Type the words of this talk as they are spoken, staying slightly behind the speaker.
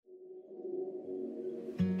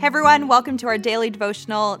Hey everyone, welcome to our daily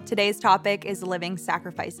devotional. Today's topic is living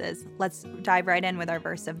sacrifices. Let's dive right in with our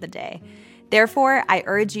verse of the day. Therefore, I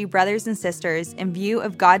urge you, brothers and sisters, in view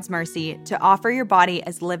of God's mercy, to offer your body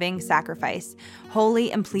as living sacrifice,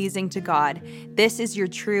 holy and pleasing to God. This is your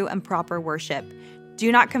true and proper worship.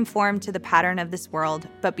 Do not conform to the pattern of this world,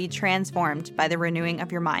 but be transformed by the renewing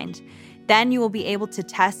of your mind. Then you will be able to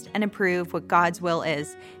test and approve what God's will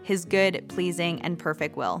is, his good, pleasing, and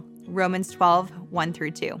perfect will. Romans 12,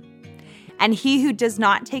 1-2. And he who does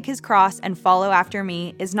not take his cross and follow after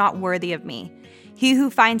me is not worthy of me. He who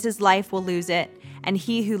finds his life will lose it, and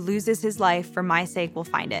he who loses his life for my sake will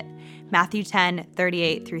find it. Matthew 10,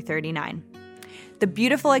 38-39. The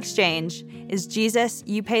beautiful exchange is, Jesus,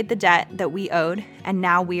 you paid the debt that we owed, and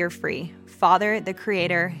now we are free. Father, the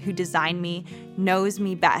Creator who designed me, knows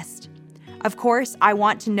me best. Of course, I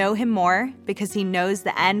want to know him more because he knows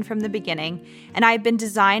the end from the beginning, and I have been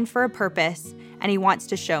designed for a purpose, and he wants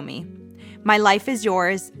to show me. My life is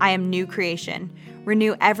yours. I am new creation.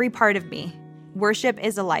 Renew every part of me. Worship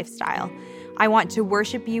is a lifestyle. I want to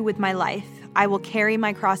worship you with my life. I will carry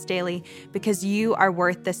my cross daily because you are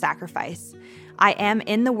worth the sacrifice. I am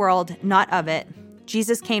in the world, not of it.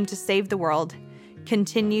 Jesus came to save the world.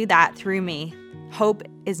 Continue that through me. Hope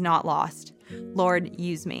is not lost. Lord,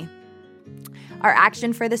 use me. Our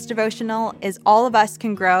action for this devotional is all of us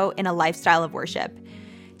can grow in a lifestyle of worship.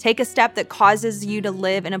 Take a step that causes you to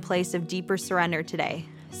live in a place of deeper surrender today.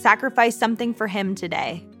 Sacrifice something for him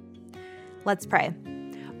today. Let's pray.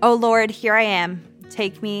 Oh Lord, here I am.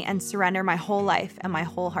 Take me and surrender my whole life and my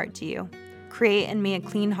whole heart to you. Create in me a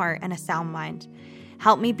clean heart and a sound mind.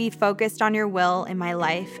 Help me be focused on your will in my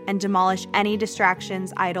life and demolish any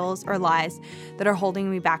distractions, idols, or lies that are holding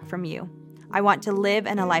me back from you. I want to live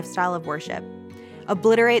in a lifestyle of worship.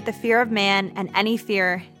 Obliterate the fear of man and any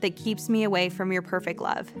fear that keeps me away from your perfect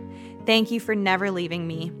love. Thank you for never leaving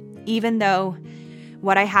me, even though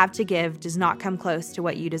what I have to give does not come close to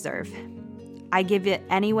what you deserve. I give it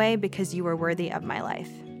anyway because you are worthy of my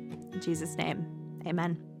life. In Jesus' name,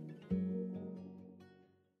 amen.